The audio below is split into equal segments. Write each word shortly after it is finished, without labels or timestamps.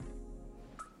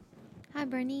Hi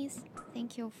Bernice,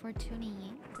 thank you for tuning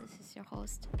in. This is your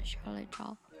host Charlotte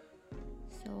Zhao.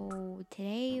 So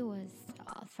today was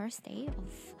first day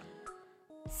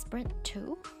of Sprint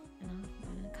 2. I'm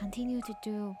gonna continue to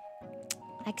do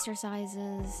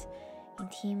exercises in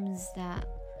teams that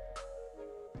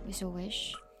we so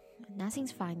wish.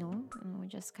 Nothing's final. We're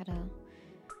just kind of,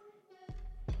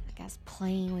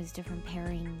 playing with different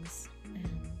pairings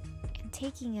and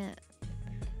taking it,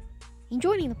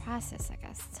 enjoying the process,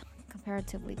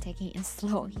 comparatively taking it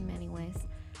slow in many ways,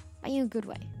 but in a good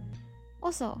way.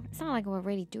 Also, it's not like we're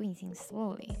really doing things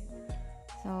slowly.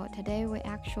 So today we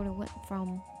actually went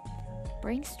from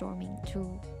brainstorming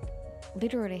to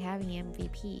literally having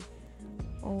MVP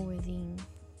all within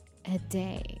a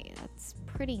day. That's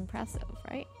pretty impressive,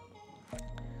 right?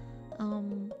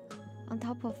 On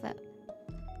top of that,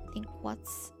 I think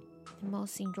what's the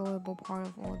most enjoyable part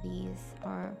of all these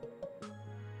are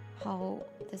how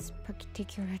this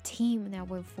particular team that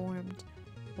we've formed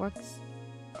works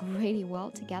really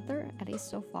well together, at least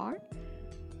so far.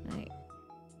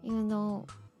 Even though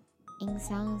in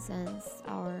some sense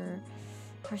our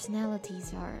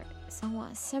personalities are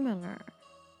somewhat similar,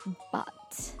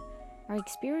 but our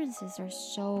experiences are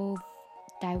so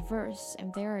diverse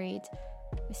and varied,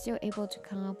 we're still able to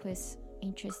come up with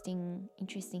interesting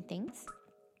things.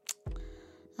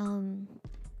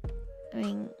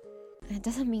 It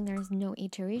doesn't mean there's no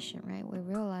iteration, right? We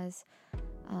realize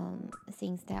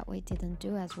things that we didn't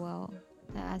do as well.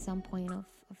 At some point of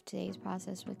today's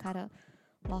process, we kind of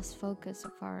lost focus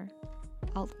of our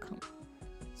outcome.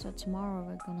 So tomorrow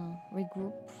we're gonna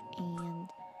regroup and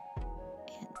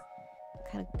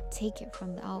kind of take it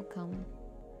from the outcome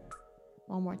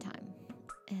one more time.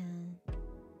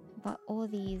 But all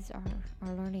these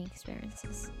are learning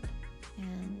experiences.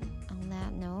 And on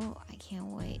that note, I can't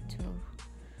wait to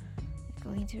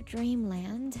go into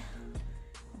dreamland.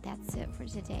 That's it for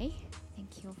today.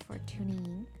 Thank you for tuning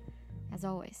in. As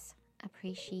always,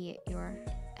 appreciate your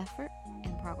effort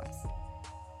and progress.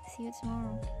 See you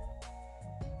tomorrow.